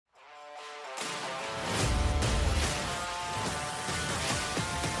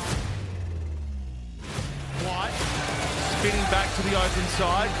to the open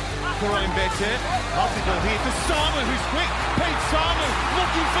side. Karim Bete. Lovely ball here to Samu, who's quick. Pete Samu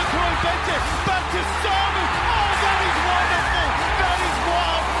looking for Karim Bete. Back to Samu. Oh, that is wonderful. That is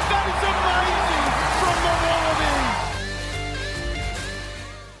wild. That is amazing from the Wallabies.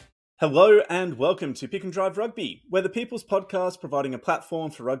 Hello and welcome to Pick and Drive Rugby, where the People's Podcast providing a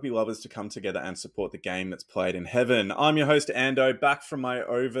platform for rugby lovers to come together and support the game that's played in heaven. I'm your host Ando, back from my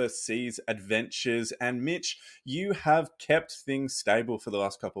overseas adventures, and Mitch, you have kept things stable for the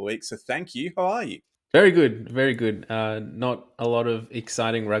last couple of weeks, so thank you. How are you? Very good, very good. Not a lot of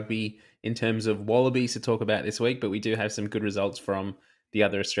exciting rugby in terms of Wallabies to talk about this week, but we do have some good results from the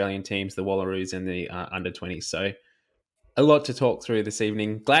other Australian teams, the Wallaroos and the under-20s, so a lot to talk through this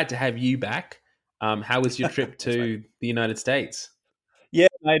evening. Glad to have you back. How was your trip to the United States? Yeah,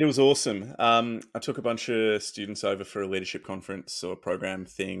 mate, it was awesome. I took a bunch of students over for a leadership conference or program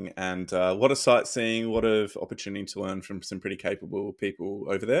thing, and a lot of sightseeing, a lot of opportunity to learn from some pretty capable people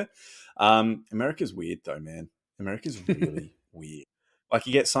over there. America's weird though, man. America's really weird. Like,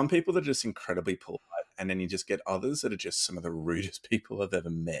 you get some people that are just incredibly polite, and then you just get others that are just some of the rudest people I've ever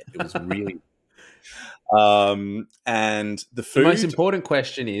met. It was really... and the food... The most important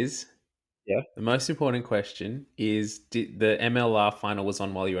question is... Yeah. The most important question is, did the MLR final was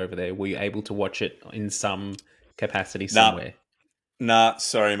on while you were over there? Were you able to watch it in some capacity somewhere? Nah,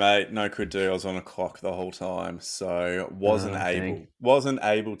 sorry, mate. No could do. I was on a clock the whole time, so wasn't able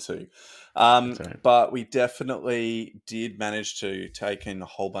to. Right. But we definitely did manage to take in a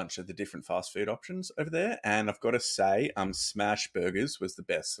whole bunch of the different fast food options over there, and I've got to say, Smash Burgers was the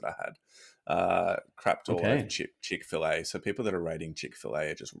best that I had. Crapped all over Chick-fil-A. So people that are rating Chick-fil-A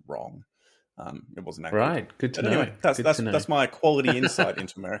are just wrong. It wasn't that right. Good to know. Anyway, that's my quality insight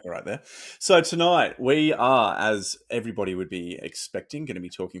into America right there. So tonight we are, as everybody would be expecting, going to be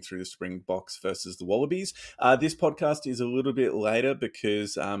talking through the Springboks versus the Wallabies. This podcast is a little bit later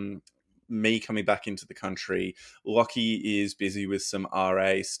because me coming back into the country, Lockie is busy with some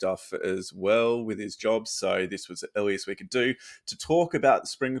RA stuff as well with his job. So this was the earliest we could do to talk about the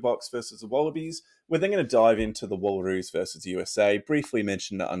Springboks versus the Wallabies. We're then going to dive into the Wallaroos versus USA, briefly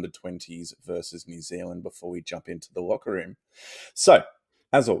mention the under-20s versus New Zealand before we jump into the locker room. So,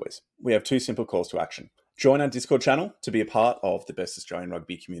 as always, we have two simple calls to action. Join our Discord channel to be a part of the best Australian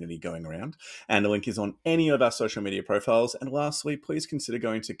rugby community going around. And the link is on any of our social media profiles. And lastly, please consider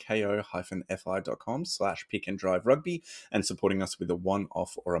going to ko-fi.com/pickandriverugby and supporting us with a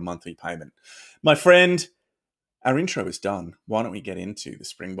one-off or a monthly payment. My friend, our intro is done. Why don't we get into the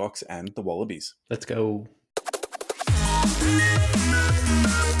Springboks and the Wallabies? Let's go.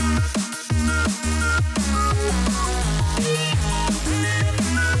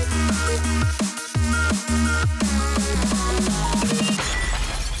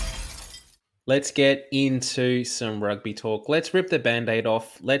 Let's get into some rugby talk. Let's rip the Band-Aid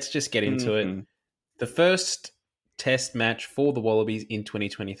off. Let's just get into it. The first test match for the Wallabies in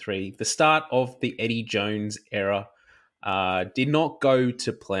 2023, the start of the Eddie Jones era, did not go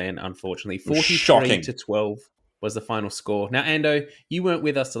to plan, unfortunately. 43-12 was the final score. Now, Ando, you weren't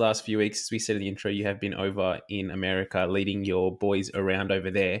with us the last few weeks. As we said in the intro, you have been over in America leading your boys around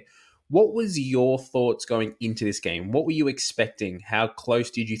over there. What was your thoughts going into this game? What were you expecting? How close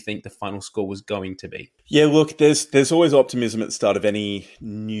did you think the final score was going to be? Yeah, look, there's always optimism at the start of any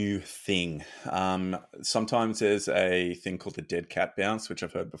new thing. Sometimes there's a thing called the dead cat bounce, which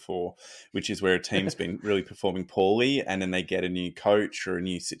I've heard before, which is where a team's been really performing poorly and then they get a new coach or a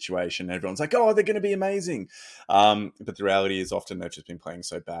new situation. And everyone's like, oh, they're going to be amazing. But the reality is often they've just been playing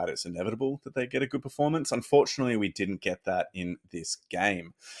so bad, it's inevitable that they get a good performance. Unfortunately, we didn't get that in this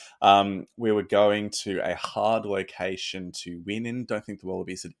game. We were going to a hard location to win in. Don't think the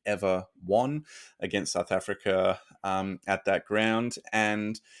Wallabies had ever won against South Africa at that ground.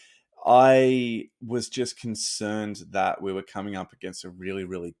 And I was just concerned that we were coming up against a really,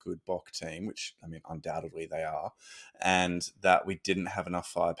 really good Bok team, which, I mean, undoubtedly they are, and that we didn't have enough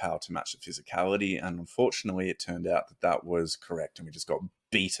firepower to match the physicality. And unfortunately, it turned out that that was correct. And we just got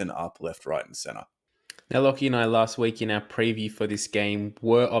beaten up left, right, and centre. Now, Lockie and I last week in our preview for this game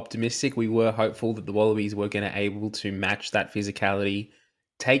were optimistic. We were hopeful that the Wallabies were going to be able to match that physicality,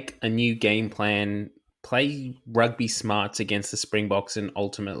 take a new game plan, play rugby smarts against the Springboks and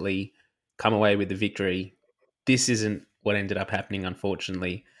ultimately come away with the victory. This isn't what ended up happening,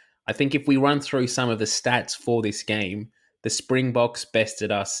 unfortunately. I think if we run through some of the stats for this game, the Springboks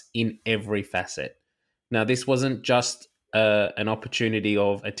bested us in every facet. Now, this wasn't just an opportunity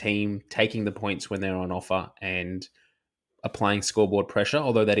of a team taking the points when they're on offer and applying scoreboard pressure,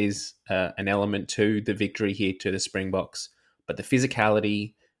 although that is an element to the victory here to the Springboks. But the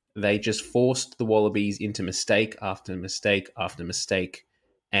physicality, They just forced the Wallabies into mistake after mistake after mistake,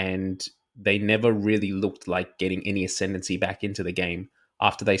 and they never really looked like getting any ascendancy back into the game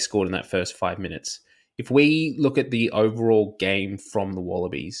after they scored in that first 5 minutes. If we look at the overall game from the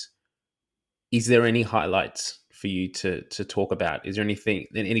Wallabies, is there any highlights for you to talk about? Is there anything,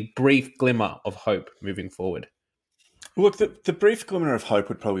 any brief glimmer of hope moving forward? Look, the brief glimmer of hope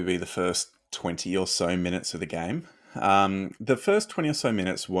would probably be the first 20 or so minutes of the game. The first 20 or so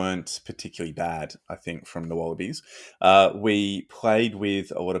minutes weren't particularly bad, I think, from the Wallabies. We played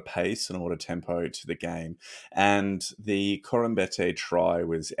with a lot of pace and a lot of tempo to the game, and the Korombete try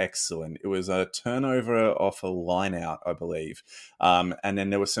was excellent. It was a turnover off a line-out, I believe, and then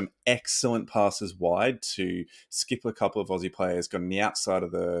there were some excellent passes wide to skip a couple of Aussie players, got on the outside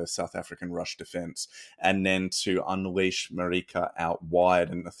of the South African rush defence, and then to unleash Marika out wide.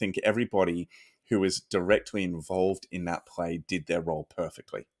 And I think everybody who was directly involved in that play did their role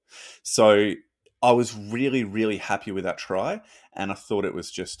perfectly. So I was really, really happy with that try, and I thought it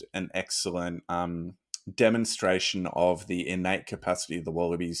was just an excellent demonstration of the innate capacity of the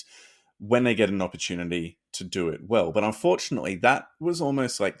Wallabies when they get an opportunity to do it well. But unfortunately, that was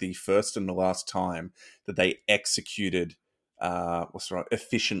almost like the first and the last time that they executed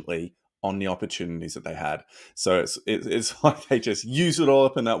efficiently on the opportunities that they had. So it's like they just use it all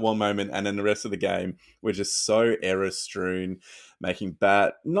up in that one moment, and then the rest of the game were just so error-strewn,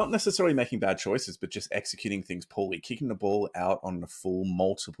 not necessarily making bad choices, but just executing things poorly, kicking the ball out on the full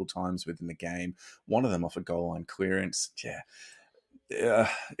multiple times within the game, one of them off a goal line clearance.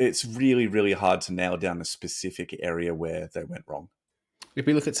 It's really, really hard to nail down a specific area where they went wrong. If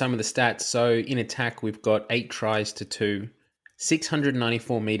we look at some of the stats, so in attack, we've got 8 tries to 2,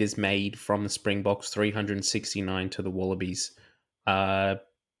 694 metres made from the Springboks, 369 to the Wallabies. I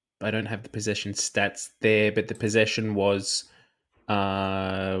don't have the possession stats there, but the possession was...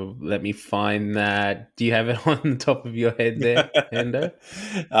 let me find that. Do you have it on the top of your head there, Hendo?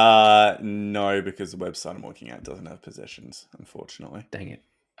 No, because the website I'm looking at doesn't have possessions, unfortunately. Dang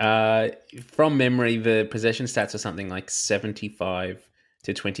it. From memory, the possession stats are something like 75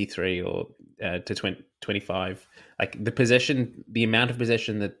 to 23 or to 25. Like the amount of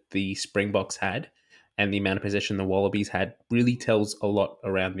possession that the Springboks had and the amount of possession the Wallabies had really tells a lot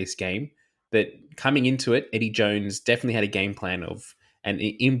around this game. That coming into it, Eddie Jones definitely had a game plan and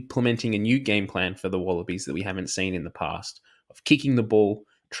implementing a new game plan for the Wallabies that we haven't seen in the past, of kicking the ball,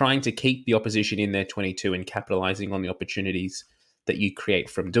 trying to keep the opposition in their 22 and capitalizing on the opportunities that you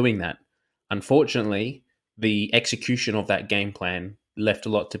create from doing that. Unfortunately, the execution of that game plan left a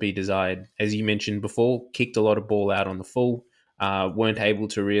lot to be desired. As you mentioned before, kicked a lot of ball out on the full, weren't able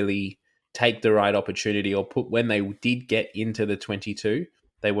to really take the right opportunity, or when they did get into the 22,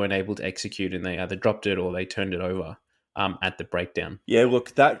 they weren't able to execute, and they either dropped it or they turned it over at the breakdown. Yeah,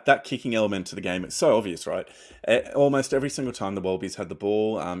 look, that kicking element to the game, it's so obvious, right? Almost every single time the Wallabies had the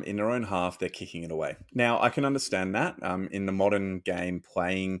ball in their own half, they're kicking it away. Now, I can understand that. In the modern game,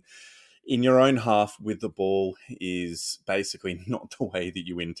 playing in your own half with the ball is basically not the way that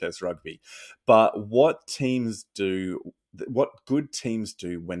you win Test rugby. But what good teams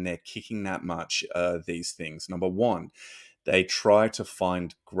do when they're kicking that much are these things. Number one, they try to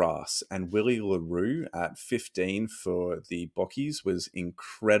find grass, and Willie LaRue at 15 for the Bockies was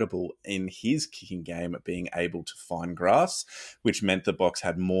incredible in his kicking game at being able to find grass, which meant the Boks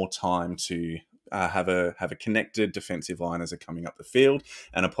had more time to have a connected defensive line as they're coming up the field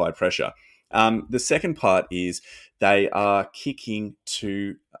and apply pressure. The second part is they are kicking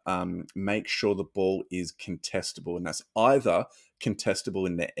to make sure the ball is contestable, and that's either contestable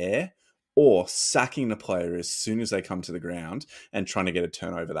in the air or sacking the player as soon as they come to the ground and trying to get a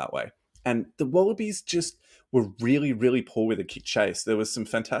turnover that way. And the Wallabies just were really, really poor with a kick chase. There was some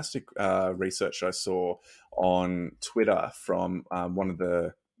fantastic research I saw on Twitter from one of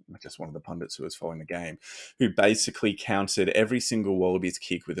the pundits who was following the game, who basically counted every single Wallabies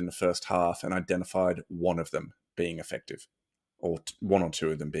kick within the first half and identified one of them being effective, or one or two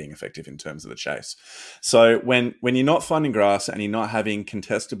of them being effective in terms of the chase. So when you're not finding grass and you're not having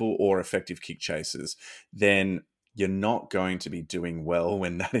contestable or effective kick chases, then you're not going to be doing well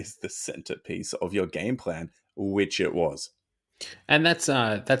when that is the centerpiece of your game plan, which it was. And that's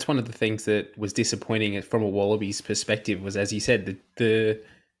one of the things that was disappointing from a Wallabies perspective was, as you said, the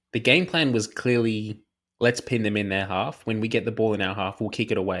game plan was clearly, let's pin them in their half. When we get the ball in our half, we'll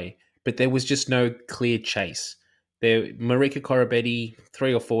kick it away. But there was just no clear chase. Marika Korombete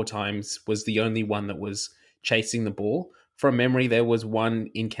 3 or 4 times was the only one that was chasing the ball. From memory, there was one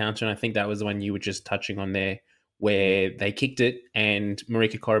encounter, and I think that was the one you were just touching on there, where they kicked it and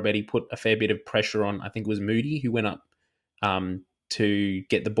Marika Korombete put a fair bit of pressure on, I think it was Moody, who went up to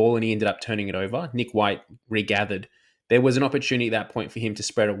get the ball, and he ended up turning it over. Nick White regathered. There was an opportunity at that point for him to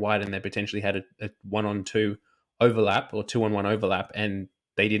spread it wide, and they potentially had a 1-on-2 overlap or 2-on-1 overlap, and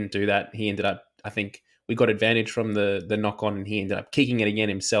they didn't do that. He ended up, I think, we got advantage from the knock on, and he ended up kicking it again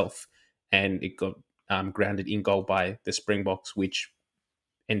himself, and it got grounded in goal by the Springboks, which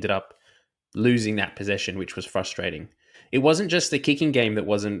ended up losing that possession, which was frustrating. It wasn't just the kicking game that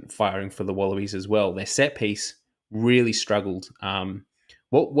wasn't firing for the Wallabies as well. Their set piece really struggled.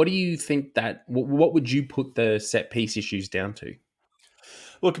 What do you think that? What would you put the set piece issues down to?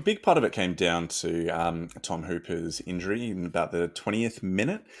 Look, a big part of it came down to Tom Hooper's injury in about the 20th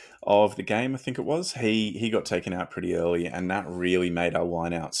minute of the game, I think it was. He got taken out pretty early, and that really made our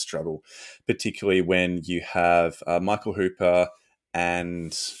line-out struggle, particularly when you have Michael Hooper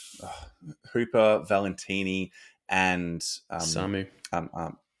and Hooper, Valentini, and Samu. Samu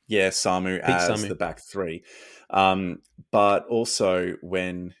Big as Samu. the back three. But also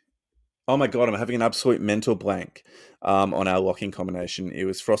when... Oh my God, I'm having an absolute mental blank on our locking combination. It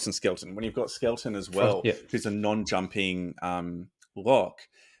was Frost and Skelton. When you've got Skelton as well, who's a non-jumping lock,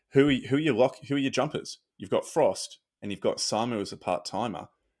 who are your jumpers? You've got Frost and you've got Samu as a part-timer,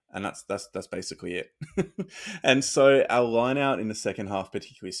 and that's basically it. And so our line-out in the second half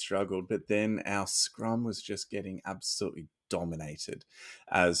particularly struggled, but then our scrum was just getting absolutely dominated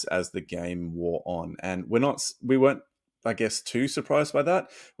as the game wore on. And we weren't, I guess, too surprised by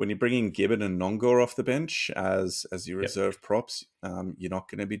that. When you're bringing Gibbon and Nongor off the bench as your reserve props, you're not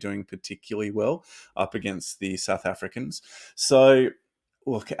going to be doing particularly well up against the South Africans. So,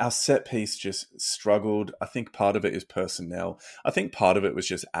 look, our set piece just struggled. I think part of it is personnel. I think part of it was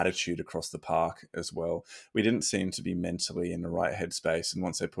just attitude across the park as well. We didn't seem to be mentally in the right headspace. And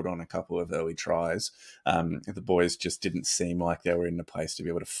once they put on a couple of early tries, the boys just didn't seem like they were in a place to be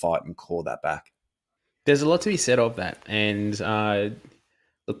able to fight and claw that back. There's a lot to be said of that. And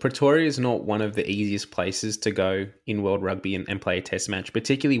look, Pretoria is not one of the easiest places to go in World Rugby and play a test match,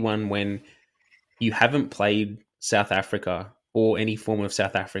 particularly one when you haven't played South Africa or any form of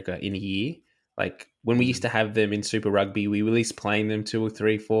South Africa in a year. Like when we used to have them in Super Rugby, we were at least playing them 2 or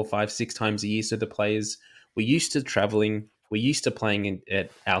 3, 4, 5, 6 times a year. So the players were used to traveling, we're used to playing at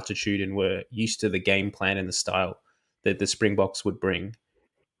altitude, and we're used to the game plan and the style that the Springboks would bring.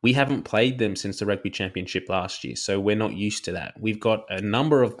 We haven't played them since the Rugby Championship last year, so we're not used to that. We've got a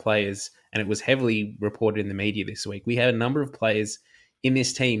number of players, and it was heavily reported in the media this week. We had a number of players in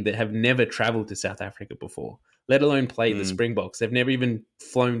this team that have never travelled to South Africa before, let alone played the Springboks. They've never even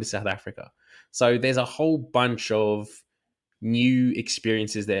flown to South Africa. So there's a whole bunch of new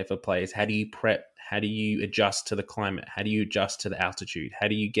experiences there for players. How do you prep? How do you adjust to the climate? How do you adjust to the altitude? How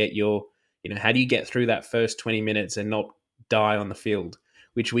do you get how do you get through that first 20 minutes and not die on the field?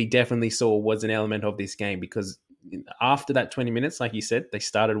 Which we definitely saw was an element of this game, because after that 20 minutes, like you said, they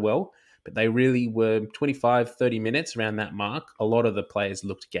started well, but they really were 25, 30 minutes around that mark. A lot of the players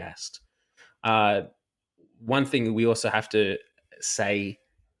looked gassed. One thing we also have to say,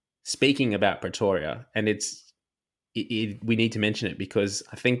 speaking about Pretoria, and we need to mention it because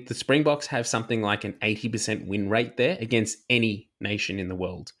I think the Springboks have something like an 80% win rate there against any nation in the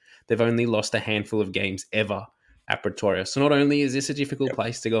world. They've only lost a handful of games ever at Pretoria. So not only is this a difficult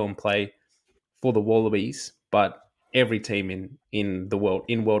place to go and play for the Wallabies, but every team in the world,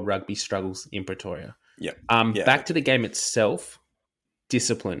 in World Rugby, struggles in Pretoria. Back to the game itself,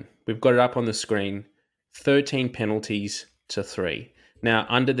 discipline. We've got it up on the screen. 13 penalties to 3. Now,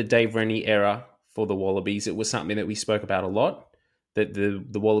 under the Dave Rennie era for the Wallabies, it was something that we spoke about a lot, that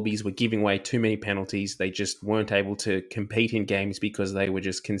the Wallabies were giving away too many penalties. They just weren't able to compete in games because they were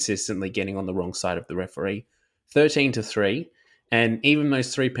just consistently getting on the wrong side of the referee. 13 to 3. And even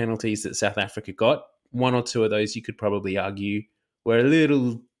those 3 penalties that South Africa got, 1 or 2 of those you could probably argue were a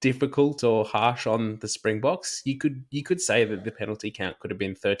little difficult or harsh on the Springboks. You could say that the penalty count could have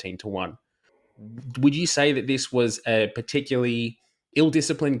been 13 to 1. Would you say that this was a particularly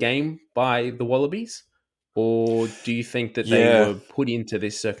ill-disciplined game by the Wallabies? Or do you think that they were put into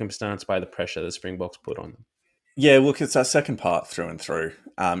this circumstance by the pressure the Springboks put on them? Yeah, look, it's that second part through and through.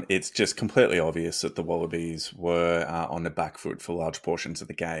 It's just completely obvious that the Wallabies were on the back foot for large portions of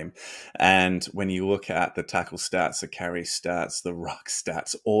the game. And when you look at the tackle stats, the carry stats, the ruck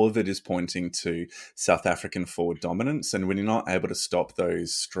stats, all of it is pointing to South African forward dominance. And when you're not able to stop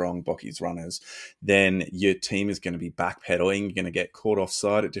those strong Bockies runners, then your team is going to be backpedaling. You're going to get caught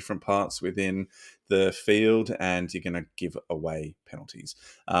offside at different parts within the field, and you're going to give away penalties.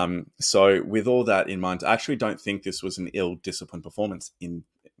 So with all that in mind, I actually don't think this was an ill-disciplined performance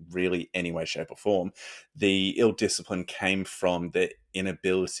really any way, shape or form. The ill discipline came from the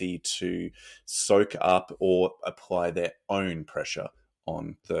inability to soak up or apply their own pressure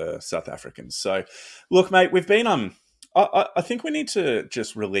on the South Africans. So, look, mate, we've been I think we need to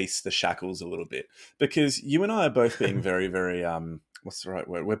just release the shackles a little bit, because you and I are both being very, very what's the right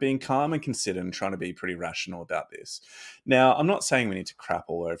word? We're being calm and considered and trying to be pretty rational about this. Now, I'm not saying we need to crap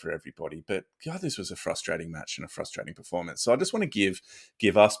all over everybody, but God, this was a frustrating match and a frustrating performance. So I just want to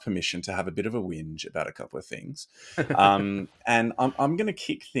give us permission to have a bit of a whinge about a couple of things. And I'm going to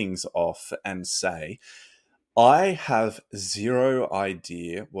kick things off and say, I have zero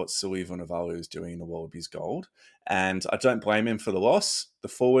idea what Suli Vunivalu is doing in the Wallabies Gold, and I don't blame him for the loss. The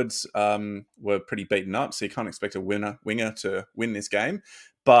forwards were pretty beaten up, so you can't expect a winger to win this game.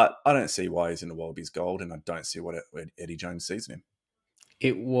 But I don't see why he's in the Wallabies Gold, and I don't see what Eddie Jones sees in him.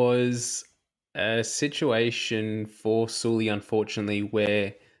 It was a situation for Sully, unfortunately,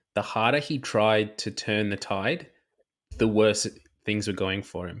 where the harder he tried to turn the tide, the worse things were going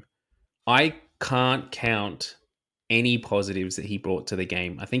for him. I can't count any positives that he brought to the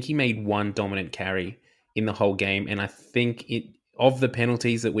game. I think he made one dominant carry in the whole game, and I think of the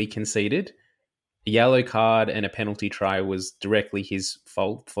penalties that we conceded, a yellow card and a penalty try was directly his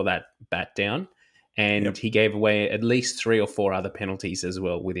fault for that bat down. And he gave away at least 3 or 4 other penalties as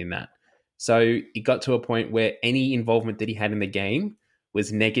well within that. So it got to a point where any involvement that he had in the game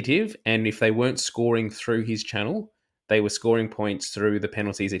was negative, and if they weren't scoring through his channel, they were scoring points through the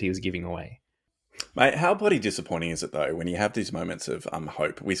penalties that he was giving away. Mate, how bloody disappointing is it, though, when you have these moments of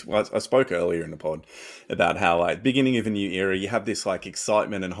hope? I spoke earlier in the pod about how, like, beginning of a new era, you have this, like,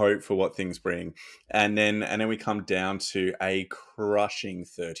 excitement and hope for what things bring. And then we come down to a crushing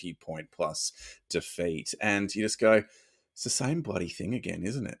 30-point-plus defeat. And you just go, it's the same bloody thing again,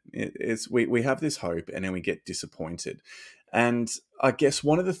 isn't it? We have this hope, and then we get disappointed. And I guess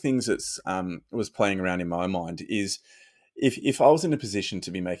one of the things that's was playing around in my mind is, if I was in a position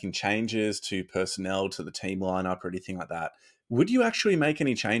to be making changes to personnel, to the team lineup or anything like that, would you actually make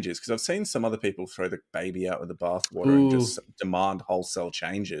any changes? Because I've seen some other people throw the baby out with the bathwater and just demand wholesale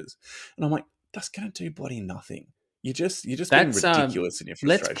changes. And I'm like, that's going to do bloody nothing. You're just being ridiculous in your frustration.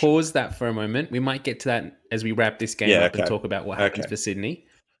 Let's pause that for a moment. We might get to that as we wrap this game up and talk about what happens for Sydney,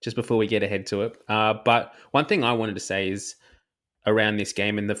 just before we get ahead to it. But one thing I wanted to say is around this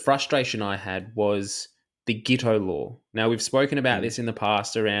game, and the frustration I had was the Ghetto law. Now, we've spoken about this in the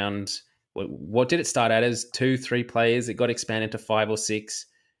past around, what did it start out as? 2-3 players. It got expanded to 5 or 6.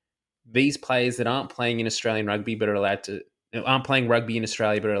 These players that aren't playing in Australian rugby but aren't playing rugby in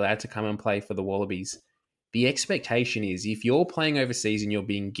Australia but are allowed to come and play for the Wallabies. The expectation is, if you're playing overseas and you're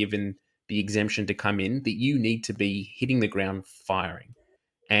being given the exemption to come in, that you need to be hitting the ground firing.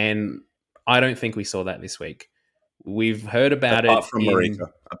 And I don't think we saw that this week. We've heard about apart from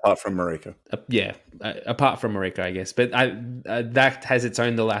Marika. Apart from Marika, I guess. But that has its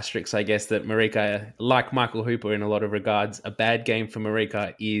own little asterisks, I guess, that Marika, like Michael Hooper in a lot of regards, a bad game for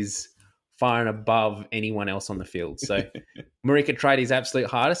Marika is far and above anyone else on the field. So Marika tried his absolute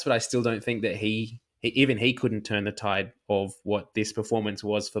hardest, but I still don't think that he couldn't turn the tide of what this performance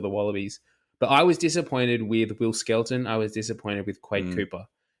was for the Wallabies. But I was disappointed with Will Skelton. I was disappointed with Quade Cooper.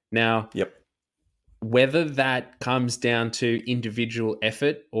 Now, whether that comes down to individual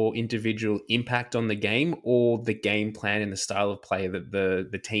effort or individual impact on the game, or the game plan and the style of play that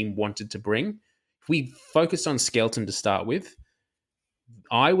the team wanted to bring, if we focused on Skelton to start with,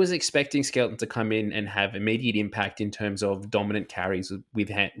 I was expecting Skelton to come in and have immediate impact in terms of dominant carries with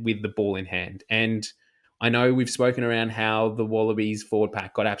the ball in hand. And I know we've spoken around how the Wallabies forward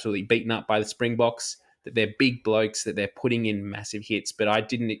pack got absolutely beaten up by the Springboks, that they're big blokes, that they're putting in massive hits, but I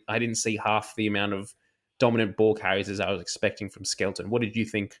didn't see half the amount of dominant ball carries as I was expecting from Skelton. What did you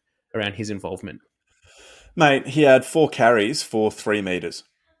think around his involvement? Mate, he had 4 carries for 3 meters.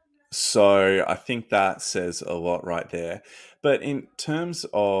 So I think that says a lot right there. But in terms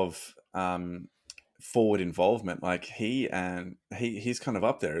of forward involvement, like he's kind of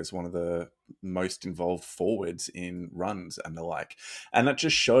up there as one of the most involved forwards in runs and the like. And that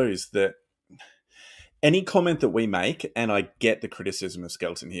just shows that any comment that we make, and I get the criticism of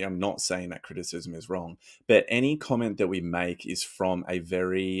Skelton here, I'm not saying that criticism is wrong, but any comment that we make is from a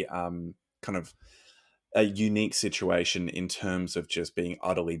very kind of a unique situation in terms of just being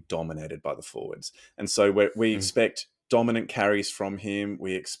utterly dominated by the forwards. And so we expect dominant carries from him.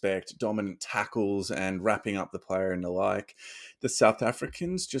 We expect dominant tackles and wrapping up the player and the like. The South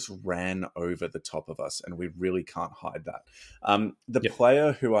Africans just ran over the top of us, and we really can't hide that. The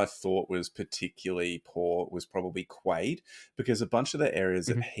player who I thought was particularly poor was probably Quade, because a bunch of the areas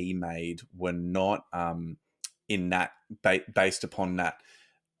that he made were not in that based upon that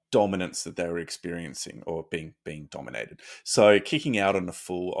dominance that they were experiencing or being dominated. So kicking out on a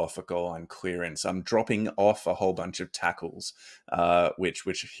full off a goal line clearance, dropping off a whole bunch of tackles, which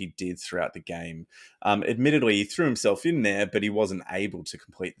he did throughout the game. Admittedly, he threw himself in there, but he wasn't able to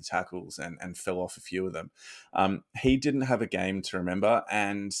complete the tackles and fell off a few of them. He didn't have a game to remember,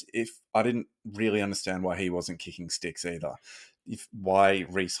 and if I didn't really understand why he wasn't kicking sticks either. Why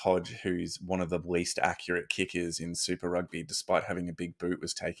Reece Hodge, who's one of the least accurate kickers in Super Rugby, despite having a big boot,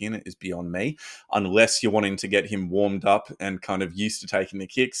 was taking it is beyond me. Unless you're wanting to get him warmed up and kind of used to taking the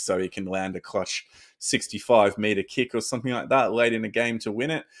kicks so he can land a clutch 65-metre kick or something like that late in a game to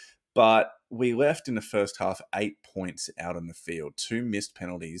win it. But we left in the first half 8 points out on the field, 2 missed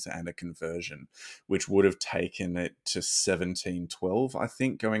penalties and a conversion, which would have taken it to 17-12, I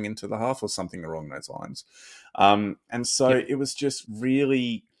think, going into the half or something along those lines. And so It was just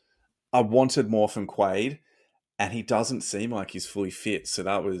really, I wanted more from Quaid, and he doesn't seem like he's fully fit. So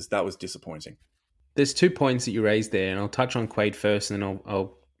that was disappointing. There's 2 points that you raised there, and I'll touch on Quaid first, and then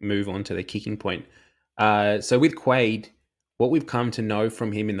I'll move on to the kicking point. So with Quaid, what we've come to know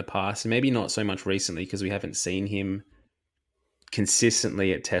from him in the past, and maybe not so much recently because we haven't seen him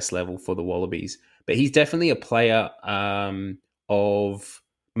consistently at test level for the Wallabies, but he's definitely a player of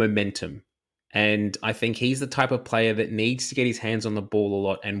momentum. And I think he's the type of player that needs to get his hands on the ball a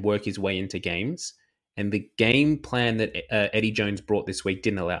lot and work his way into games. And the game plan that Eddie Jones brought this week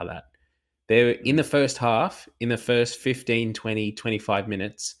didn't allow that. There, in the first half, in the first 15, 20, 25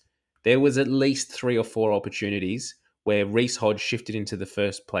 minutes, there was at least 3 or 4 opportunities where Reece Hodge shifted into the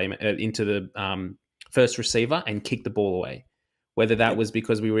first first receiver and kicked the ball away. Whether that was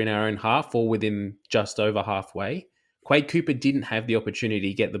because we were in our own half or within just over halfway, Quade Cooper didn't have the opportunity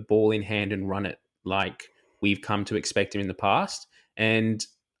to get the ball in hand and run it like we've come to expect him in the past. And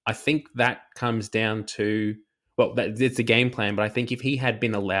I think that comes down to, it's a game plan, but I think if he had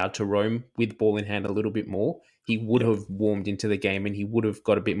been allowed to roam with ball in hand a little bit more, he would have warmed into the game and he would have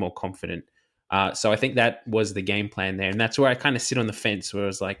got a bit more confident. So I think that was the game plan there. And that's where I kind of sit on the fence where I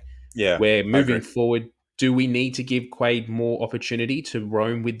was like, we're moving forward. Do we need to give Quaid more opportunity to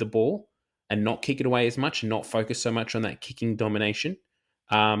roam with the ball and not kick it away as much and not focus so much on that kicking domination?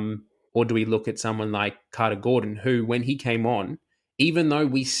 Or do we look at someone like Carter Gordon, who, when he came on, even though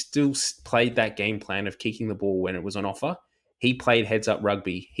we still played that game plan of kicking the ball when it was on offer, he played heads-up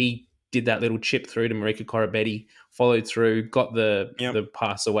rugby. He did that little chip through to Marika Koroibete, followed through, got the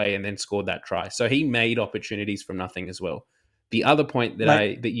pass away, and then scored that try. So he made opportunities from nothing as well. The other point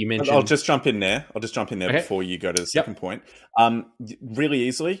that you mentioned... I'll just jump in there. Before you go to the second point. Really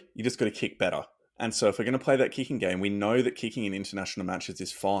easily, you just got to kick better. And so if we're going to play that kicking game, we know that kicking in international matches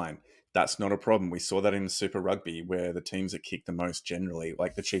is fine. That's not a problem. We saw that in Super Rugby where the teams that kick the most generally,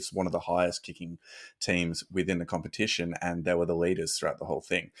 like the Chiefs, one of the highest kicking teams within the competition, and they were the leaders throughout the whole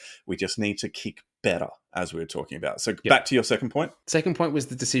thing. We just need to kick better, as we were talking about. So back to your second point. Second point was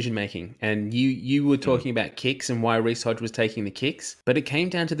the decision-making. And you were talking about kicks and why Reece Hodge was taking the kicks, but it came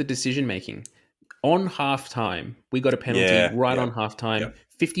down to the decision-making. On halftime, we got a penalty on halftime,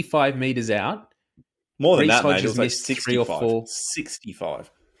 55 metres out. More than Reece that, Hodge mate. It was like 65. 3 or 4.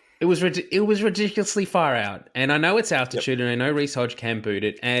 65. It was ridiculously far out. And I know it's altitude and I know Reece Hodge can boot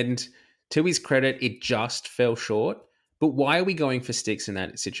it. And to his credit, it just fell short. But why are we going for sticks in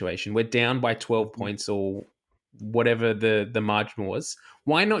that situation? We're down by 12 points or whatever the margin was.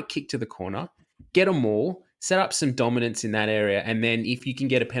 Why not kick to the corner, get a maul, set up some dominance in that area, and then if you can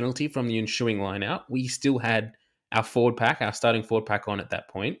get a penalty from the ensuing line out, we still had our starting forward pack on at that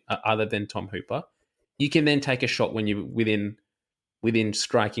point, other than Tom Hooper. You can then take a shot when you're within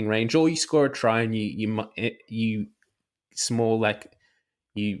striking range, or you score a try and you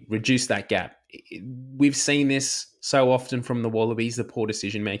reduce that gap. We've seen this so often from the Wallabies, the poor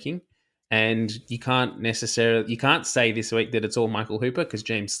decision making, and you can't say this week that it's all Michael Hooper because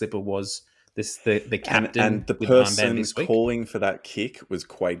James Slipper was the captain, and the person calling for that kick was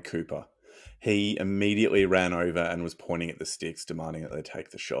Quade Cooper. He immediately ran over and was pointing at the sticks, demanding that they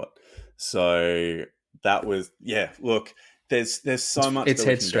take the shot. So that was look. There's so much. It's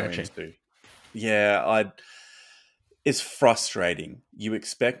head stretching. It's frustrating. You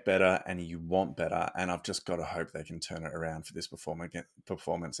expect better and you want better, and I've just got to hope they can turn it around for this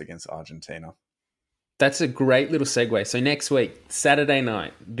performance against Argentina. That's a great little segue. So next week, Saturday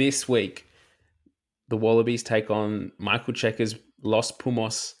night, this week, the Wallabies take on Michael Checker's Los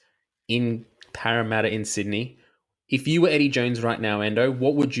Pumos in Parramatta in Sydney. If you were Eddie Jones right now, Endo,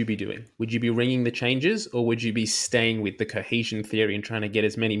 what would you be doing? Would you be ringing the changes, or would you be staying with the cohesion theory and trying to get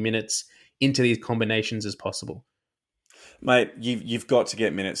as many minutes into these combinations as possible? Mate, you've got to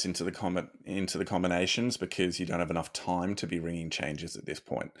get minutes into the combinations because you don't have enough time to be ringing changes at this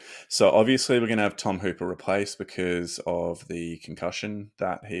point. So obviously we're going to have Tom Hooper replaced because of the concussion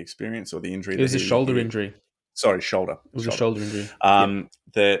that he experienced or the injury It that was a shoulder injury. Sorry, shoulder. It was a shoulder injury.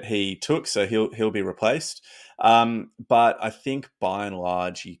 That he took, so he'll be replaced. But I think by and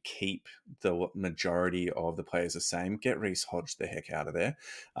large, you keep the majority of the players the same. Get Reece Hodge the heck out of there.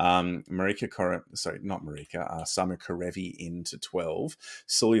 Samu Karevi into 12.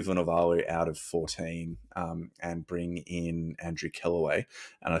 Sully Vunivalu out of 14, and bring in Andrew Kellaway.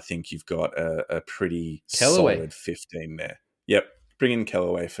 And I think you've got a pretty solid 15 there. Yep, bring in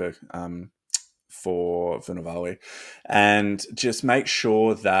Kellaway for Vunivalu, and just make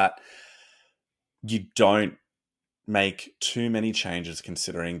sure that you don't make too many changes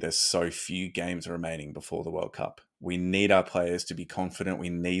considering there's so few games remaining before the World Cup. We need our players to be confident. We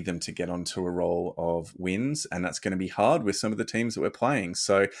need them to get onto a roll of wins, and that's going to be hard with some of the teams that we're playing.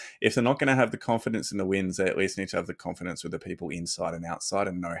 So if they're not going to have the confidence in the wins, they at least need to have the confidence with the people inside and outside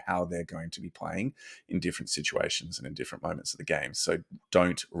and know how they're going to be playing in different situations and in different moments of the game. So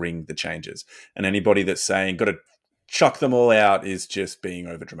don't ring the changes. And anybody that's saying, got to chuck them all out, is just being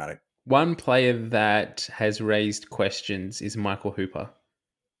overdramatic. One player that has raised questions is Michael Hooper.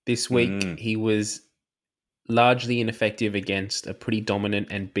 This week, he was largely ineffective against a pretty dominant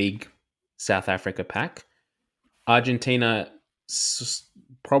and big South Africa pack. Argentina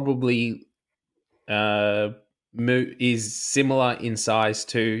probably is similar in size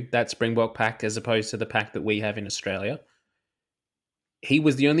to that Springbok pack as opposed to the pack that we have in Australia. He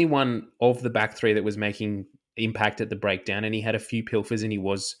was the only one of the back three that was making impact at the breakdown, and he had a few pilfers, and he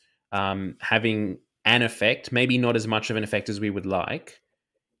was having an effect, maybe not as much of an effect as we would like.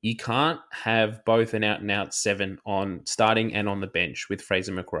 You can't have both an out-and-out 7 on starting and on the bench with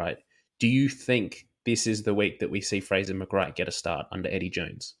Fraser McReight. Do you think this is the week that we see Fraser McReight get a start under Eddie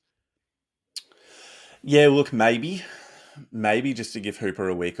Jones? Yeah, look, maybe just to give Hooper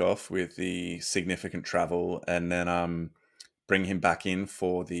a week off with the significant travel, and then bring him back in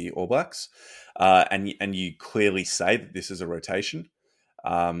for the All Blacks. And you clearly say that this is a rotation.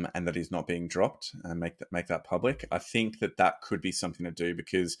 And that he's not being dropped, and make that public. I think that could be something to do,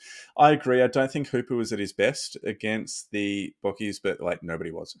 because I agree. I don't think Hooper was at his best against the Bockies, but nobody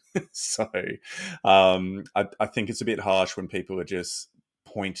was. So I think it's a bit harsh when people are just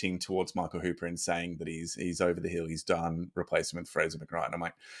pointing towards Michael Hooper and saying that he's over the hill, he's done, replace him with Fraser McReight. And I'm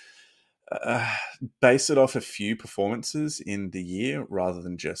like, base it off a few performances in the year rather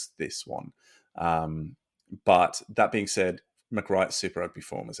than just this one. But that being said, McReight's Super Rugby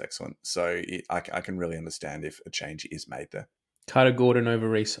form is excellent, so I can really understand if a change is made there. Carter Gordon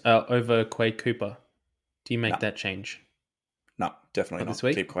over Quade Cooper. Do you make that change? No, definitely not. This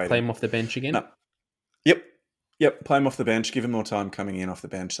week? Keep Quade. Play him off the bench again? No. Yep. Play him off the bench. Give him more time coming in off the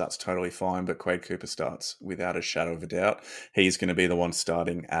bench. That's totally fine. But Quade Cooper starts without a shadow of a doubt. He's going to be the one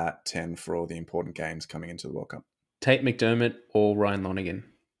starting at 10 for all the important games coming into the World Cup. Tate McDermott or Ryan Lonergan?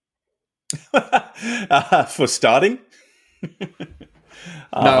 For starting? No,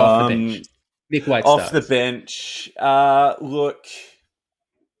 off the bench. Nick White off starts. The bench. Look,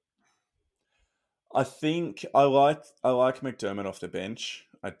 I think I like McDermott off the bench.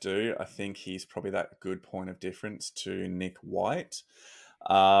 I do. I think he's probably that good point of difference to Nick White.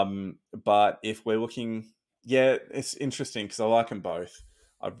 But if we're looking, it's interesting because I like them both.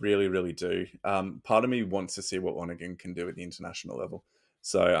 I really, really do. Part of me wants to see what Lonergan can do at the international level.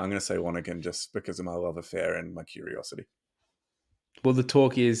 So I'm going to say Lonergan just because of my love affair and my curiosity. Well, the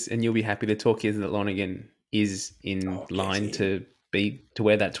talk is, and you'll be happy, the talk is that Lonergan is in line to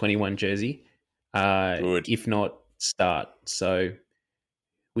wear that 21 jersey. Good. If not, start. So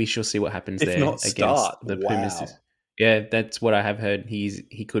we shall see what happens there against the Pumas. Yeah, that's what I have heard.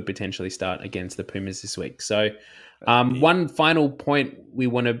 He could potentially start against the Pumas this week. So one final point we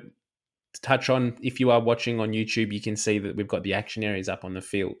want to touch on. If you are watching on YouTube, you can see that we've got the action areas up on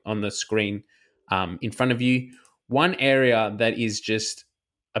the screen in front of you. One area that is just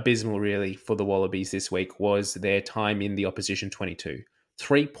abysmal, really, for the Wallabies this week was their time in the opposition 22.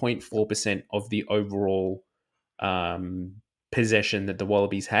 3.4% of the overall possession that the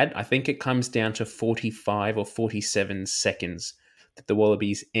Wallabies had. I think it comes down to 45 or 47 seconds that the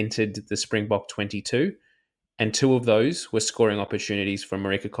Wallabies entered the Springbok 22, and 2 of those were scoring opportunities for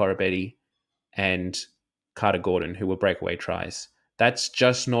Marika Koroibete and Carter Gordon, who were breakaway tries. That's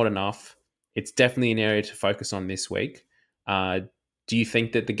just not enough. It's definitely an area to focus on this week. Do you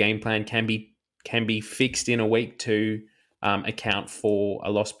think that the game plan can be fixed in a week to account for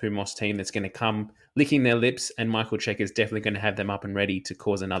a lost Pumas team that's going to come licking their lips, and Michael Cheika is definitely going to have them up and ready to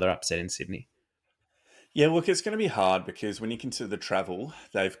cause another upset in Sydney? Yeah, look, it's going to be hard because when you consider the travel,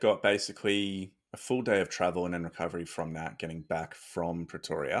 they've got basically a full day of travel and then recovery from that, getting back from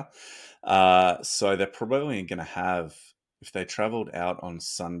Pretoria. So they're probably going to have, if they traveled out on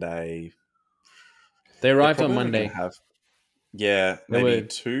Sunday, They they're arrived on probably only going Monday. to have, yeah, There maybe were,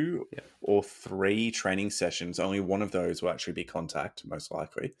 two yeah. or three training sessions. Only one of those will actually be contact, most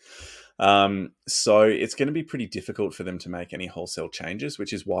likely. So it's going to be pretty difficult for them to make any wholesale changes,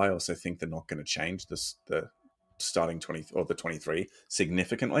 which is why I also think they're not going to change the starting 20 or the 23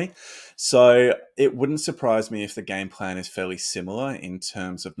 significantly. So it wouldn't surprise me if the game plan is fairly similar in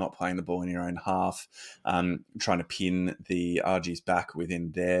terms of not playing the ball in your own half, trying to pin the RGs back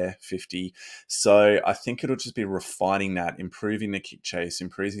within their 50. So I think it'll just be refining that, improving the kick chase,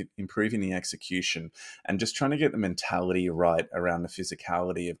 improving the execution, and just trying to get the mentality right around the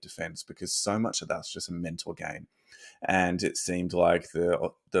physicality of defense, because so much of that's just a mental game. And it seemed like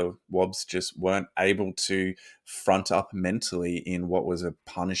the Wobs just weren't able to front up mentally in what was a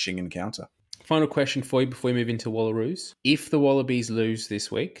punishing encounter. Final question for you before we move into Wallaroos. If the Wallabies lose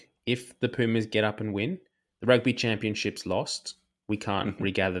this week, if the Pumas get up and win, the Rugby Championship's lost. We can't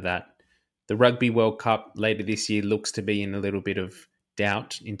regather that. The Rugby World Cup later this year looks to be in a little bit of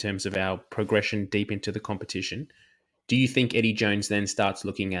doubt in terms of our progression deep into the competition. Do you think Eddie Jones then starts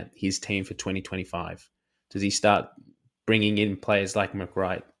looking at his team for 2025? Does he start bringing in players like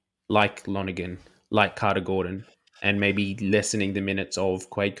McWright, like Lonergan, like Carter Gordon, and maybe lessening the minutes of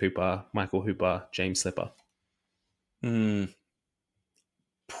Quade Cooper, Michael Hooper, James Slipper?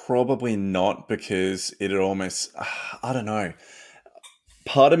 Probably not, because it almost, I don't know.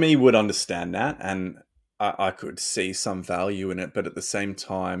 Part of me would understand that, and I could see some value in it, but at the same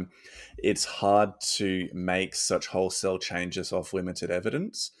time, it's hard to make such wholesale changes off limited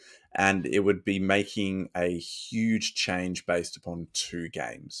evidence, and it would be making a huge change based upon two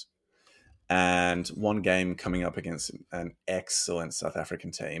games. And one game coming up against an excellent South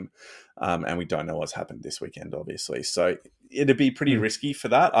African team. And we don't know what's happened this weekend, obviously. So it'd be pretty risky for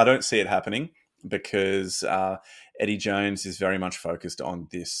that. I don't see it happening because Eddie Jones is very much focused on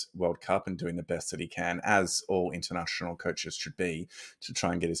this World Cup and doing the best that he can, as all international coaches should be, to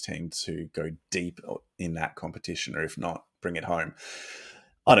try and get his team to go deep in that competition, or if not, bring it home.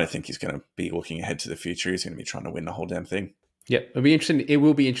 I don't think he's going to be looking ahead to the future. He's going to be trying to win the whole damn thing. Yeah, it'll be interesting. It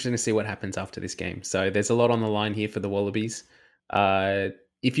will be interesting to see what happens after this game. So there's a lot on the line here for the Wallabies.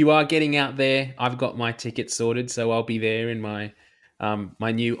 If you are getting out there, I've got my ticket sorted, so I'll be there in my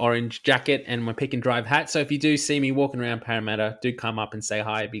my new orange jacket and my pick and drive hat. So if you do see me walking around Parramatta, do come up and say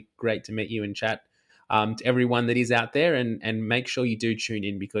hi. It'd be great to meet you and chat. To everyone that is out there, and make sure you do tune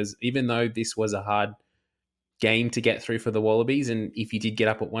in, because even though this was a hard game to get through for the Wallabies, and if you did get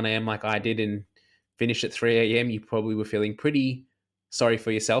up at 1 a.m. like I did and finish at 3 a.m., you probably were feeling pretty sorry for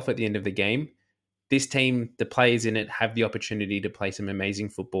yourself at the end of the game. This team, the players in it, have the opportunity to play some amazing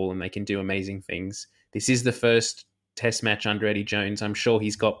football, and they can do amazing things. This is the first test match under Eddie Jones. I'm sure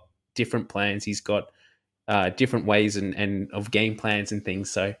he's got different plans. He's got different ways and of game plans and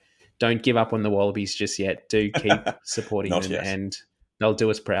things. So don't give up on the Wallabies just yet. Do keep supporting them, yet. and they'll do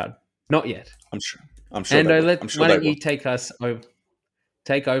us proud. Not yet. I'm sure. And why don't you take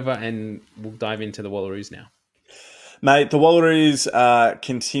over, and we'll dive into the Wallaroos now. Mate, the Wallaroos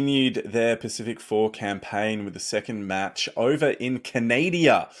continued their Pacific 4 campaign with the second match over in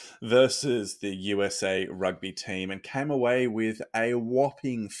Canada versus the USA rugby team, and came away with a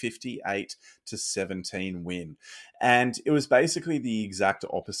whopping 58-17 win. And it was basically the exact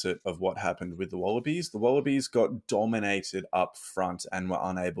opposite of what happened with the Wallabies. The Wallabies got dominated up front and were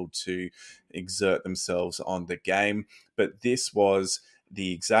unable to exert themselves on the game. But this was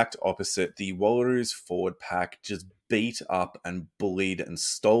the exact opposite. The Wallaroos forward pack just beat up and bullied and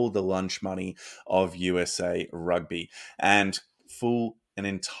stole the lunch money of USA Rugby. And full and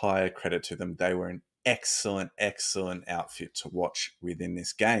entire credit to them. They were an excellent, excellent outfit to watch within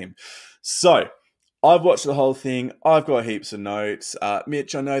this game. So I've watched the whole thing. I've got heaps of notes.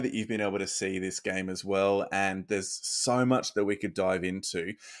 Mitch, I know that you've been able to see this game as well, and there's so much that we could dive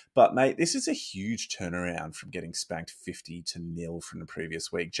into. But, mate, this is a huge turnaround from getting spanked 50-0 from the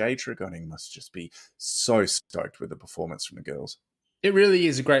previous week. Jay Tregoning must just be so stoked with the performance from the girls. It really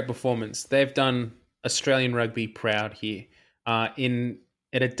is a great performance. They've done Australian rugby proud here. At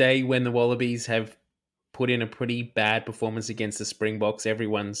a day when the Wallabies have put in a pretty bad performance against the Springboks,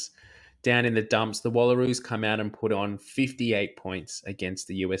 everyone's down in the dumps. The Wallaroos come out and put on 58 points against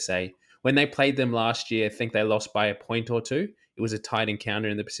the USA. When they played them last year, I think they lost by a point or two. It was a tight encounter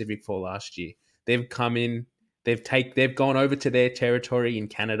in the Pacific 4 last year. They've come in, they've gone over to their territory in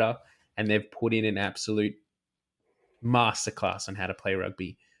Canada, and they've put in an absolute masterclass on how to play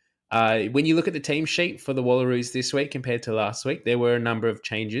rugby. When you look at the team sheet for the Wallaroos this week compared to last week, there were a number of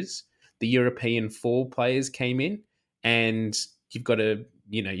changes. The European 4 players came in, and you've got to,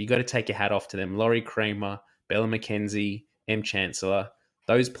 you got to take your hat off to them. Laurie Kramer, Bella McKenzie, M. Chancellor,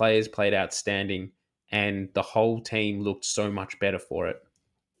 those players played outstanding, and the whole team looked so much better for it.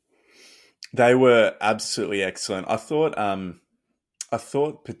 They were absolutely excellent. I thought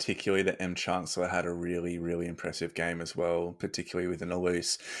particularly that M. Chancellor had a really, really impressive game as well, particularly with an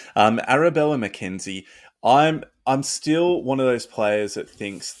loose. Arabella McKenzie, I'm still one of those players that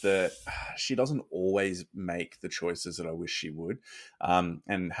thinks that she doesn't always make the choices that I wish she would,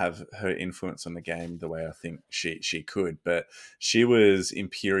 and have her influence on the game the way I think she could. But she was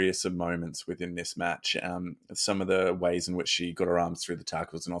imperious at moments within this match. Some of the ways in which she got her arms through the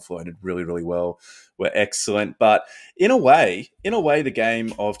tackles and offloaded really, really well were excellent. But in a way, the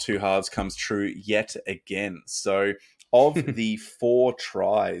game of two halves comes true yet again. So of the 4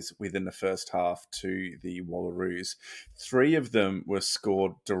 tries within the first half to the Wallaroos, 3 of them were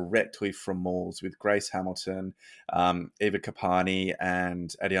scored directly from mauls, with Grace Hamilton, Eva Kapani,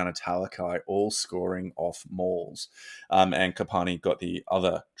 and Adiana Talakai all scoring off mauls. And Kapani got the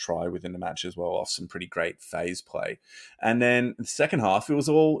other try within the match as well off some pretty great phase play. And then the second half, it was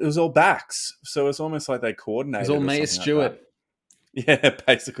all backs. So it's almost like they coordinated. It was all Maya Stewart. Yeah,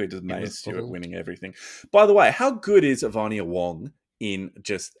 basically just Maya Stewart winning everything. By the way, how good is Ivania Wong in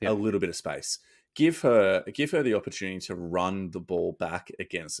just a little bit of space? Give her the opportunity to run the ball back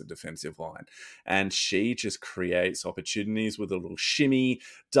against the defensive line. And she just creates opportunities with a little shimmy,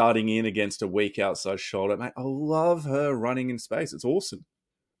 darting in against a weak outside shoulder. Mate, I love her running in space. It's awesome.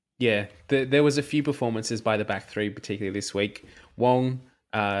 Yeah, there was a few performances by the back 3, particularly this week. Wong,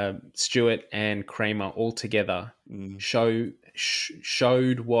 Stewart, and Kramer all together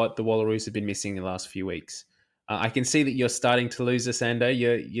showed what the Wallaroos have been missing in the last few weeks. I can see that you're starting to lose us, Ando.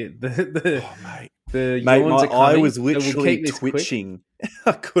 The yawns are coming. I was literally twitching.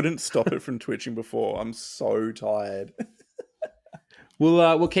 I couldn't stop it from twitching before. I'm so tired.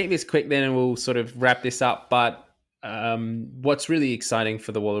 We'll keep this quick then, and we'll sort of wrap this up. But what's really exciting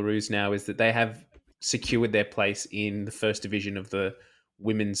for the Wallaroos now is that they have secured their place in the first division of the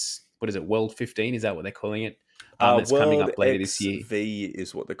women's, World 15? Is that what they're calling it? That's World coming up later this year. XV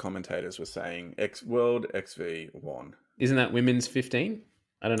is what the commentators were saying. World XV1. Isn't that women's 15?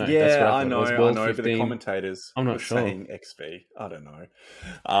 I don't know. Yeah, That's what I know. World But 15. the commentators I'm not were sure. saying XV. I don't know.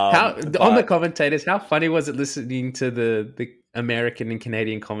 On the commentators, how funny was it listening to the American and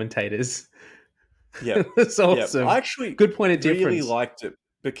Canadian commentators? Yeah, it's awesome. I actually good point of difference. Really liked it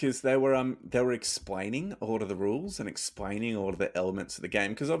because they were explaining a lot of the rules and explaining a lot of the elements of the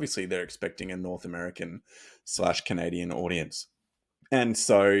game, because obviously they're expecting a North American / Canadian audience. And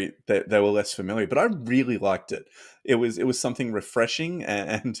so they were less familiar, but I really liked it. It was something refreshing,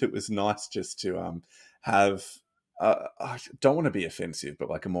 and it was nice just to have. I don't want to be offensive, but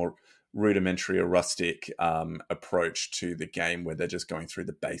like a more rudimentary or rustic approach to the game, where they're just going through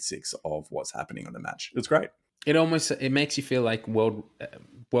the basics of what's happening on the match. It was great. It makes you feel like World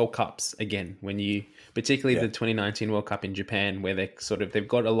Cups again, when you, particularly the 2019 World Cup in Japan, where they've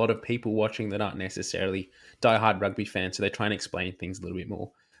got a lot of people watching that aren't necessarily diehard rugby fans, so they try and explain things a little bit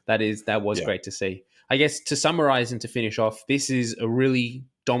more. That was great to see. I guess to summarize and to finish off, this is a really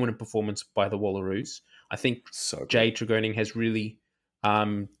dominant performance by the Wallaroos. I think Jay Tregoning has really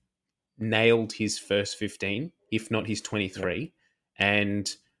nailed his first 15, if not his 23,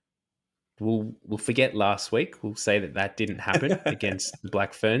 and We'll forget last week. We'll say that didn't happen against the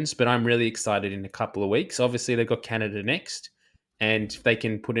Black Ferns, but I'm really excited in a couple of weeks. Obviously, they've got Canada next, and if they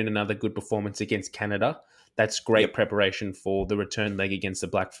can put in another good performance against Canada, that's great preparation for the return leg against the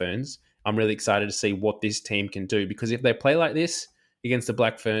Black Ferns. I'm really excited to see what this team can do, because if they play like this against the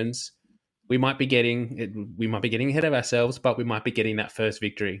Black Ferns, we might be getting ahead of ourselves, but we might be getting that first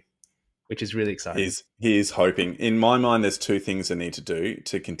victory, which is really exciting. He is hoping. In my mind, there's 2 things they need to do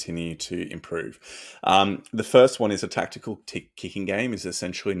to continue to improve. The first one is a tactical kicking game is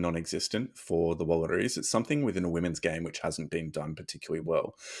essentially non-existent for the Wallaroos. It's something within a women's game which hasn't been done particularly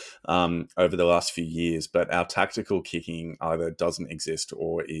well over the last few years, but our tactical kicking either doesn't exist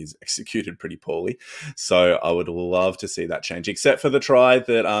or is executed pretty poorly. So I would love to see that change, except for the try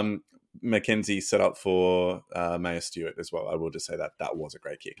that Mackenzie set up for Maya Stewart as well. I will just say that was a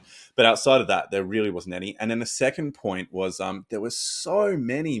great kick. But outside of that, there really wasn't any. And then the second point was there were so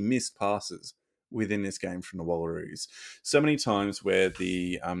many missed passes within this game from the Wallaroos. So many times where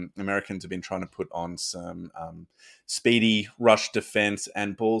the Americans have been trying to put on some speedy rush defense,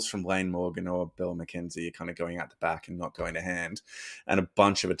 and balls from Lane Morgan or Bill McKenzie are kind of going out the back and not going to hand, and a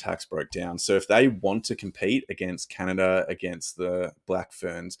bunch of attacks broke down. So if they want to compete against Canada, against the Black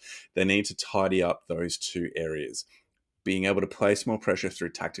Ferns, they need to tidy up those two areas. Being able to place more pressure through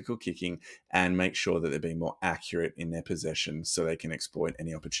tactical kicking and make sure that they're being more accurate in their possession so they can exploit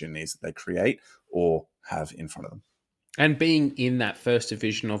any opportunities that they create or have in front of them. And being in that first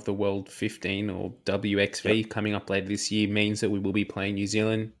division of the World 15 or WXV coming up later this year means that we will be playing New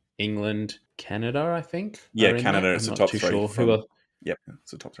Zealand, England, Canada, I think. Yeah, Canada is the top three. Sure. Yep,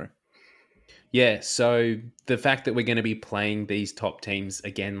 it's the top three. Yeah, so the fact that we're going to be playing these top teams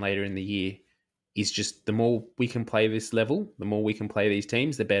again later in the year is just the more we can play this level, the more we can play these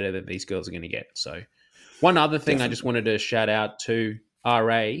teams, the better that these girls are going to get. So one other thing Definitely. I just wanted to shout out to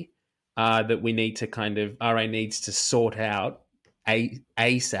RA, that we need to RA needs to sort out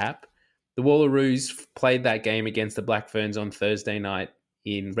ASAP. The Wallaroos played that game against the Black Ferns on Thursday night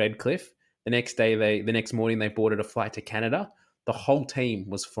in Redcliffe. The next morning they boarded a flight to Canada. The whole team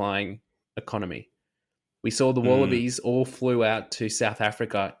was flying economy. We saw the Wallabies all flew out to South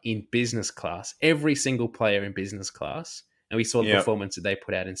Africa in business class, every single player in business class. And we saw the performance that they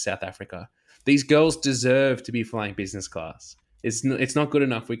put out in South Africa. These girls deserve to be flying business class. It's not good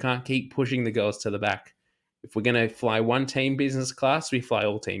enough. We can't keep pushing the girls to the back. If we're going to fly one team business class, we fly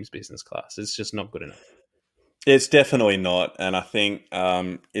all teams business class. It's just not good enough. It's definitely not. And I think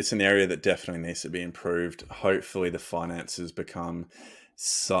it's an area that definitely needs to be improved. Hopefully the finances become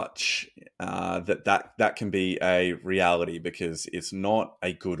such that can be a reality, because it's not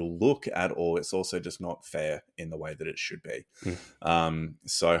a good look at all. It's also just not fair in the way that it should be.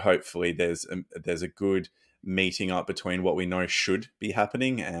 So hopefully there's a good meeting up between what we know should be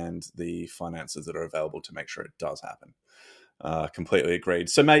happening and the finances that are available to make sure it does happen. Completely agreed.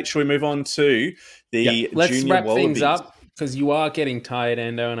 So, mate, should we move on to the let's junior wrap Wallabies? Things up, because you are getting tired,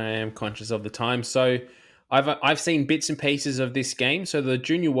 Endo, and I am conscious of the time. So I've seen bits and pieces of this game. So the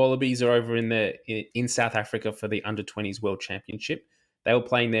junior Wallabies are over in South Africa for the Under-20s World Championship. They were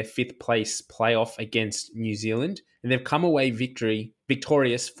playing their 5th place playoff against New Zealand, and they've come away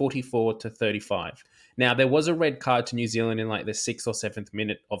victorious 44-35. Now, there was a red card to New Zealand in like the 6th or 7th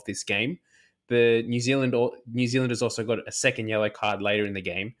minute of this game. The New Zealanders also got a second yellow card later in the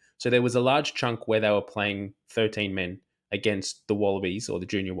game. So there was a large chunk where they were playing 13 men against the Wallabies, or the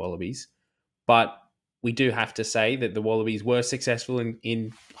junior Wallabies. But we do have to say that the Wallabies were successful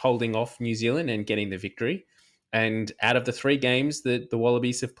in holding off New Zealand and getting the victory. And out of the 3 games that the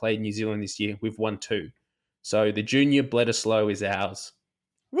Wallabies have played New Zealand this year, we've won 2. So the junior Bledisloe is ours.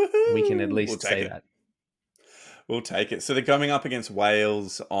 Woohoo! We can at least say that. We'll take it. So they're coming up against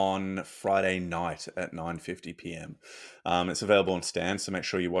Wales on Friday night at 9:50 p.m. It's available on Stan, so make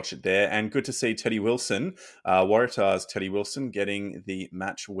sure you watch it there. And good to see Teddy Wilson, Waratah's Teddy Wilson, getting the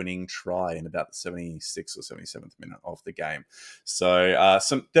match-winning try in about the 76th or 77th minute of the game. So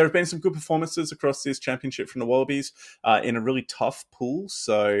there have been some good performances across this championship from the Wallabies in a really tough pool.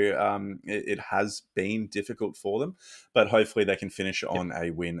 So it has been difficult for them, but hopefully they can finish on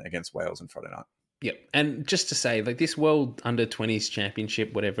a win against Wales on Friday night. Yep. And just to say, like, this World Under-20s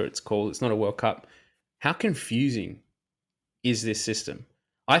Championship, whatever it's called, it's not a World Cup. How confusing is this system?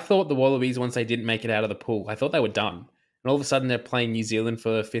 I thought the Wallabies, once they didn't make it out of the pool, I thought they were done. And all of a sudden they're playing New Zealand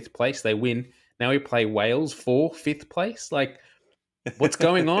for 5th place. They win. Now we play Wales for 5th place. Like, what's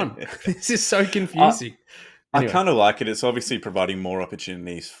going on? This is so confusing. Anyway. I kind of like it. It's obviously providing more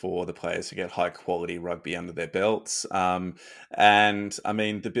opportunities for the players to get high quality rugby under their belts. And I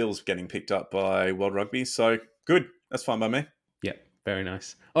mean, the bill's getting picked up by World Rugby. So good. That's fine by me. Yeah, very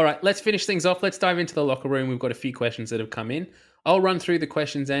nice. All right, let's finish things off. Let's dive into the locker room. We've got a few questions that have come in. I'll run through the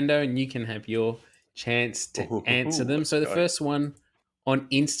questions, Endo, and you can have your chance to answer them. So the first one on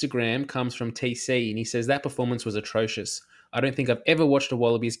Instagram comes from TC, and he says, that performance was atrocious. I don't think I've ever watched a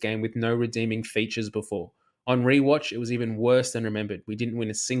Wallabies game with no redeeming features before. On rewatch, it was even worse than remembered. We didn't win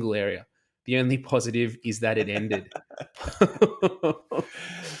a single area. The only positive is that it ended.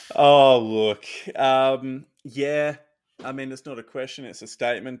 Oh, look. Yeah, I mean, it's not a question, it's a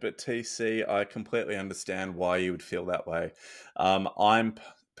statement. But TC, I completely understand why you would feel that way. I'm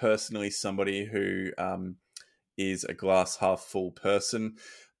personally somebody who is a glass half full person.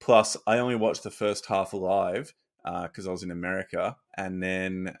 Plus, I only watched the first half live because I was in America, and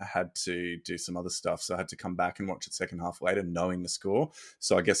then I had to do some other stuff. So I had to come back and watch it second half later, knowing the score.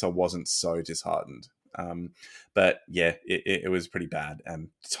 So I guess I wasn't so disheartened. But yeah, it was pretty bad, and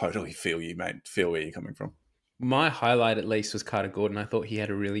totally feel you, mate. Feel where you're coming from. My highlight, at least, was Carter Gordon. I thought he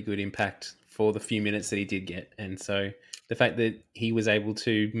had a really good impact for the few minutes that he did get. And so the fact that he was able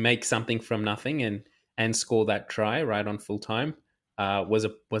to make something from nothing and score that try right on full time was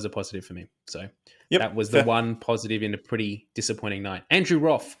a positive for me. So that was the fair. one positive in a pretty disappointing night. Andrew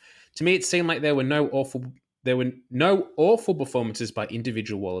Roth, to me, it seemed like there were no awful performances by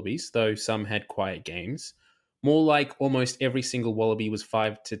individual Wallabies, though some had quiet games. More like almost every single Wallaby was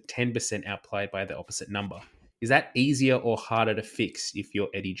 5 to 10% outplayed by the opposite number. Is that easier or harder to fix if you're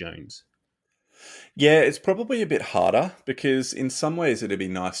Eddie Jones? Yeah, it's probably a bit harder because in some ways it'd be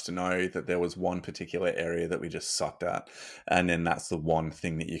nice to know that there was one particular area that we just sucked at, and then that's the one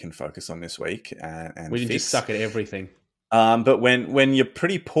thing that you can focus on this week and We didn't fix. just suck at everything. But when you're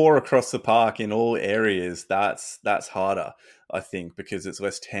pretty poor across the park in all areas, that's harder, I think, because it's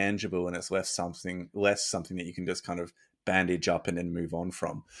less tangible and it's less something that you can just kind of bandage up and then move on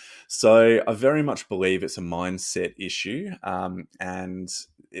from. So I very much believe it's a mindset issue, and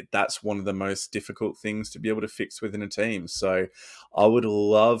that's one of the most difficult things to be able to fix within a team. So I would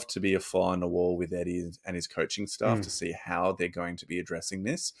love to be a fly on the wall with Eddie and his coaching staff to see how they're going to be addressing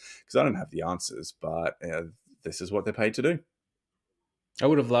this, because I don't have the answers, but this is what they're paid to do. I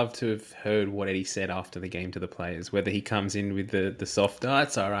would have loved to have heard what Eddie said after the game to the players, whether he comes in with the soft,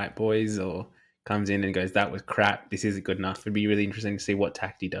 it's all right, boys, or comes in and goes, that was crap, this isn't good enough. It'd be really interesting to see what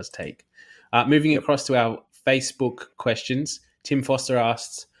tact he does take. Moving across to our Facebook questions, Tim Foster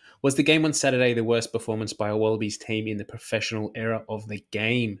asks, was the game on Saturday the worst performance by a Wallabies team in the professional era of the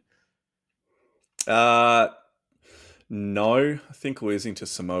game? No, I think losing to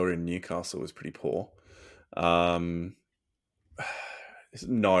Samoa in Newcastle was pretty poor.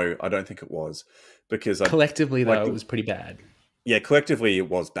 No, I don't think it was, because collectively, though, it was pretty bad. Yeah, collectively it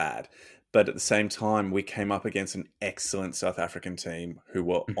was bad, but at the same time, we came up against an excellent South African team who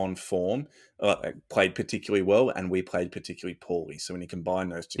were on form, played particularly well, and we played particularly poorly. So when you combine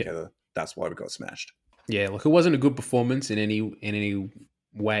those together, that's why we got smashed. Yeah, look, it wasn't a good performance in any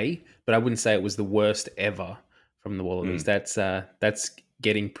way, but I wouldn't say it was the worst ever from the Wallabies. That's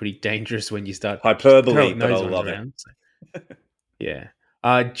getting pretty dangerous when you start hyperbole, but I love around. So. Yeah.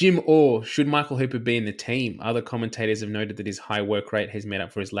 Jim Orr, should Michael Hooper be in the team? Other commentators have noted that his high work rate has made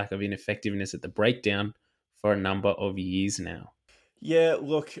up for his lack of ineffectiveness at the breakdown for a number of years now. Yeah,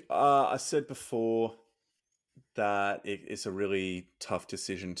 look, I said before that it's a really tough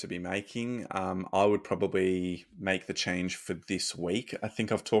decision to be making. I would probably make the change for this week. I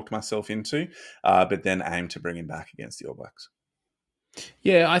think I've talked myself into, but then aim to bring him back against the All Blacks.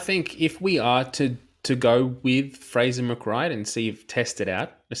 Yeah, I think if we are to go with Fraser McReight and test it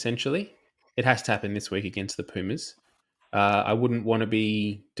out, essentially, it has to happen this week against the Pumas. I wouldn't want to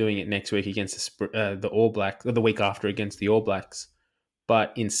be doing it next week against the All Blacks, or the week after against the All Blacks.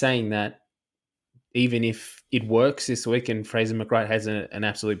 But in saying that, even if it works this week and Fraser McReight has an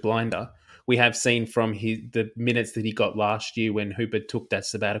absolute blinder, we have seen from the minutes that he got last year when Hooper took that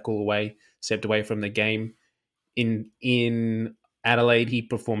sabbatical away, stepped away from the game. In Adelaide, he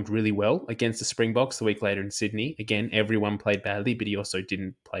performed really well against the Springboks. The week later in Sydney, again, everyone played badly, but he also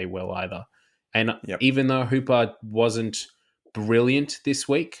didn't play well either. And even though Hooper wasn't brilliant this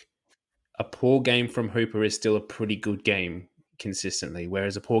week, a poor game from Hooper is still a pretty good game consistently,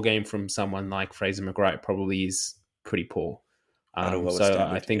 whereas a poor game from someone like Fraser McReight probably is pretty poor.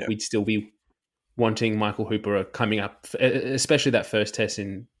 I think we'd still be wanting Michael Hooper coming up, especially that first test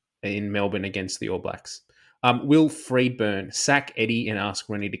in Melbourne against the All Blacks. Will Freedburn sack Eddie and ask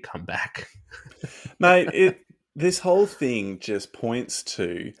Rennie to come back? Mate, this whole thing just points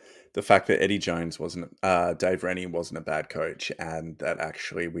to the fact that Eddie Jones Dave Rennie wasn't a bad coach, and that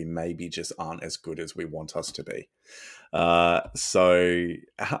actually we maybe just aren't as good as we want us to be. So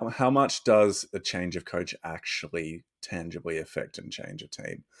how much does a change of coach actually tangibly affect and change a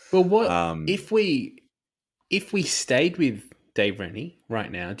team? Well, what if we stayed with Dave Rennie right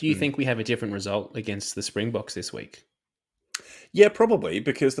now? Do you think we have a different result against the Springboks this week? Yeah, probably,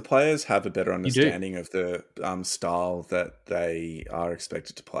 because the players have a better understanding of the style that they are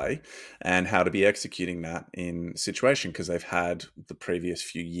expected to play and how to be executing that in situation, because they've had the previous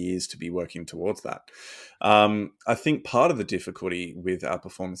few years to be working towards that. I think part of the difficulty with our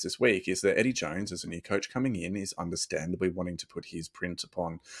performance this week is that Eddie Jones, as a new coach coming in, is understandably wanting to put his print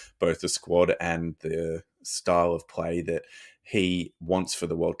upon both the squad and the style of play that he wants for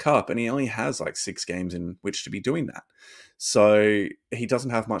the World Cup, and he only has like 6 games in which to be doing that. So he doesn't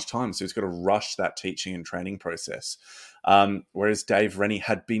have much time, so he's got to rush that teaching and training process. Whereas Dave Rennie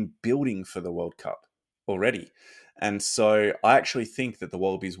had been building for the World Cup already. And so I actually think that the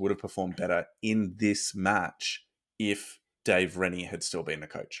Wallabies would have performed better in this match if Dave Rennie had still been the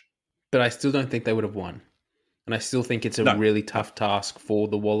coach. But I still don't think they would have won. And I still think it's a really tough task for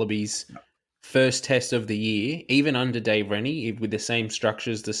the Wallabies first test of the year, even under Dave Rennie, with the same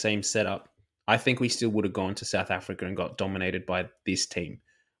structures, the same setup, I think we still would have gone to South Africa and got dominated by this team.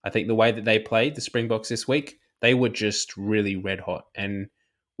 I think the way that they played, the Springboks this week, they were just really red hot. And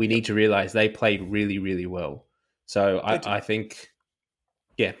we need to realize they played really, really well. So I think,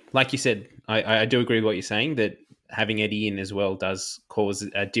 yeah, like you said, I do agree with what you're saying, that having Eddie in as well does cause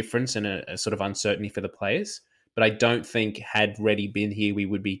a difference and a sort of uncertainty for the players. But I don't think had Reddy been here, we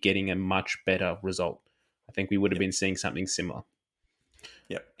would be getting a much better result. I think we would have been seeing something similar.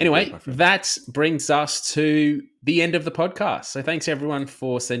 Yep. Anyway, that brings us to the end of the podcast. So thanks everyone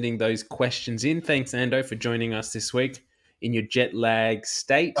for sending those questions in. Thanks, Ando, for joining us this week in your jet lag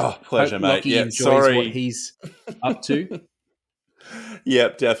state. Oh, pleasure, Hope mate. Lockie enjoys what he's up to.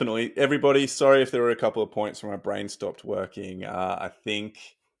 Yep, definitely. Everybody, sorry if there were a couple of points where my brain stopped working. I think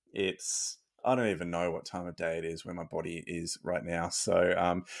I don't even know what time of day it is where my body is right now.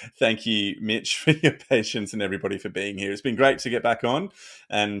 So thank you, Mitch, for your patience, and everybody for being here. It's been great to get back on,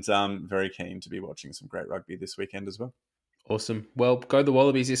 and very keen to be watching some great rugby this weekend as well. Awesome. Well, go the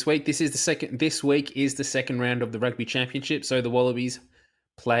Wallabies this week. This week is the second round of the Rugby Championship. So the Wallabies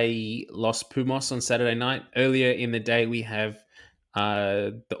play Los Pumas on Saturday night. Earlier in the day, we have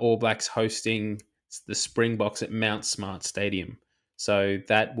the All Blacks hosting the Springboks at Mount Smart Stadium. So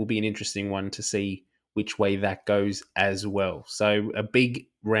that will be an interesting one to see which way that goes as well. So a big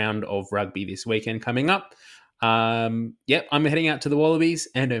round of rugby this weekend coming up. I'm heading out to the Wallabies,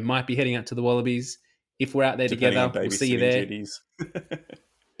 and it might be heading out to the Wallabies. If we're out there together, we'll see you there.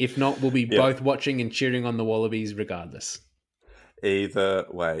 If not, we'll be both watching and cheering on the Wallabies regardless. Either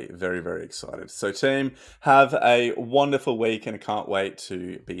way, very, very excited. So team, have a wonderful week, and I can't wait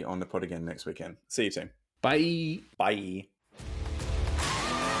to be on the pod again next weekend. See you, team. Bye. Bye.